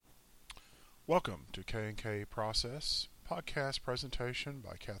Welcome to K&K Process podcast presentation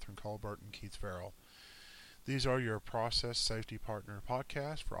by Catherine Colbert and Keith Farrell. These are your Process Safety Partner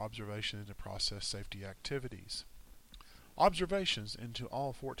podcasts for observation into process safety activities. Observations into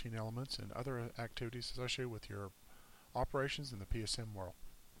all 14 elements and other activities associated with your operations in the PSM world.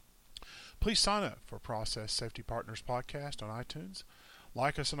 Please sign up for Process Safety Partners podcast on iTunes.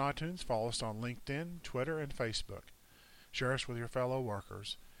 Like us on iTunes, follow us on LinkedIn, Twitter, and Facebook. Share us with your fellow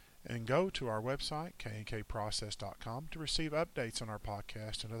workers. And go to our website, knkprocess.com, to receive updates on our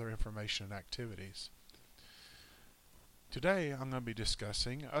podcast and other information and activities. Today, I'm going to be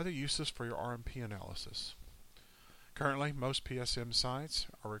discussing other uses for your RMP analysis. Currently, most PSM sites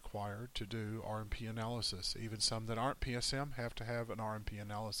are required to do RMP analysis. Even some that aren't PSM have to have an RMP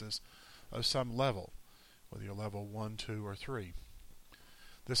analysis of some level, whether you're level 1, 2, or 3.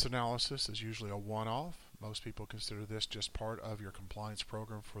 This analysis is usually a one-off. Most people consider this just part of your compliance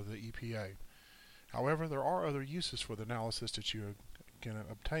program for the EPA. However, there are other uses for the analysis that you can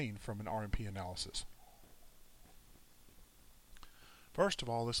obtain from an RMP analysis. First of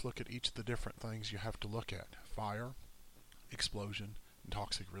all, let's look at each of the different things you have to look at: fire, explosion, and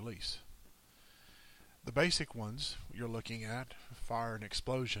toxic release. The basic ones you're looking at, fire and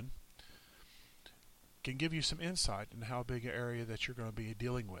explosion, can give you some insight into how big an area that you're going to be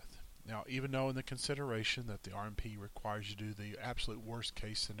dealing with. Now, even though in the consideration that the RMP requires you to do the absolute worst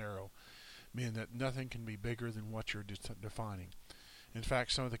case scenario, meaning that nothing can be bigger than what you're defining. In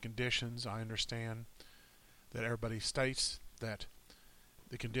fact, some of the conditions, I understand that everybody states that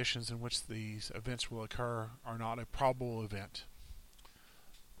the conditions in which these events will occur are not a probable event.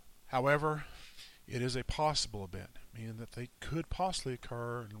 However, it is a possible event, meaning that they could possibly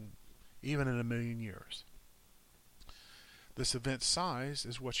occur even in 1,000,000 years. This event size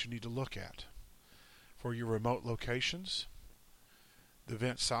is what you need to look at. For your remote locations, the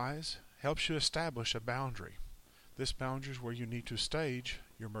event size helps you establish a boundary. This boundary is where you need to stage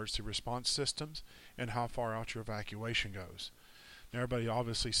your emergency response systems and how far out your evacuation goes. Now, everybody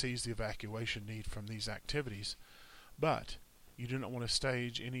obviously sees the evacuation need from these activities, but you do not want to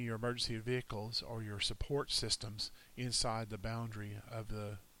stage any of your emergency vehicles or your support systems inside the boundary of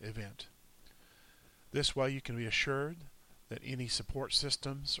the event. This way you can be assured that any support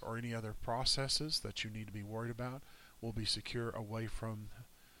systems or any other processes that you need to be worried about will be secure away from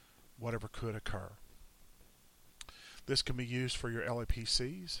whatever could occur. This can be used for your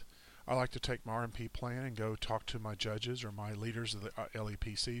LEPCs. I like to take my RMP plan and go talk to my judges or my leaders of the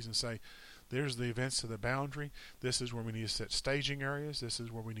LEPCs and say, there's the events of the boundary. This is where we need to set staging areas. This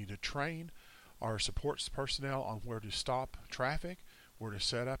is where we need to train our support personnel on where to stop traffic, where to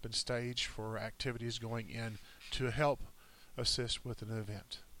set up and stage for activities going in to help assist with an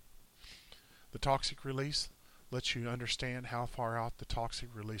event. The toxic release lets you understand how far out the toxic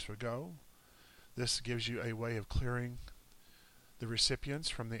release will go. This gives you a way of clearing the recipients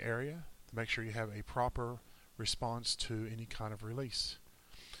from the area to make sure you have a proper response to any kind of release.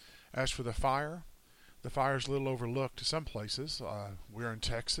 As for the fire is a little overlooked to some places. We're in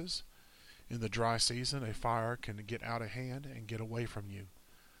Texas. In the dry season, a fire can get out of hand and get away from you.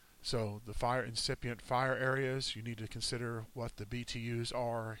 So the incipient fire areas, you need to consider what the BTUs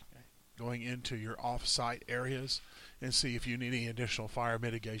are going into your off-site areas and see if you need any additional fire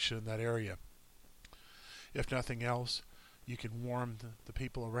mitigation in that area. If nothing else, you can warn the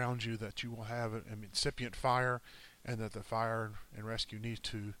people around you that you will have an incipient fire and that the fire and rescue needs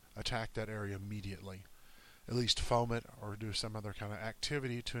to attack that area immediately. At least foam it or do some other kind of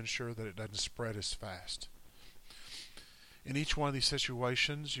activity to ensure that it doesn't spread as fast. In each one of these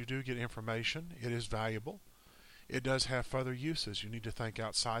situations, you do get information. It is valuable. It does have further uses. You need to think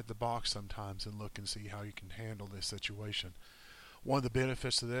outside the box sometimes and look and see how you can handle this situation. One of the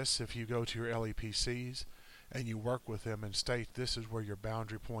benefits of this, if you go to your LEPCs and you work with them and state this is where your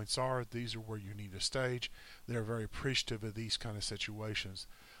boundary points are, these are where you need to stage, they're very appreciative of these kind of situations.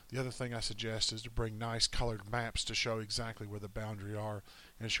 The other thing I suggest is to bring nice colored maps to show exactly where the boundary are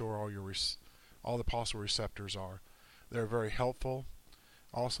and show where all the possible receptors are. They're very helpful.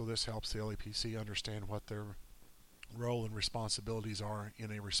 Also, this helps the LEPC understand what their role and responsibilities are in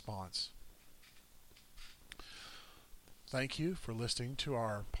a response. Thank you for listening to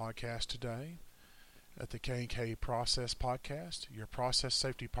our podcast today at the K&K Process Podcast, your process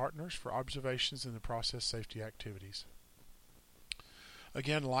safety partners for observations in the process safety activities.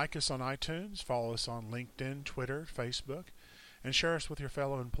 Again, like us on iTunes, follow us on LinkedIn, Twitter, Facebook, and share us with your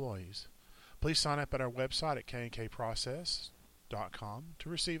fellow employees. Please sign up at our website at knkprocess.com to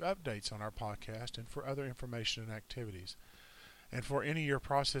receive updates on our podcast and for other information and activities. And for any of your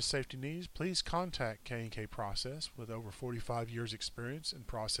process safety needs, please contact K&K Process. With over 45 years experience in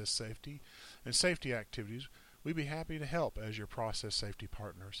process safety and safety activities, we'd be happy to help as your process safety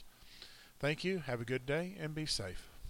partners. Thank you, have a good day, and be safe.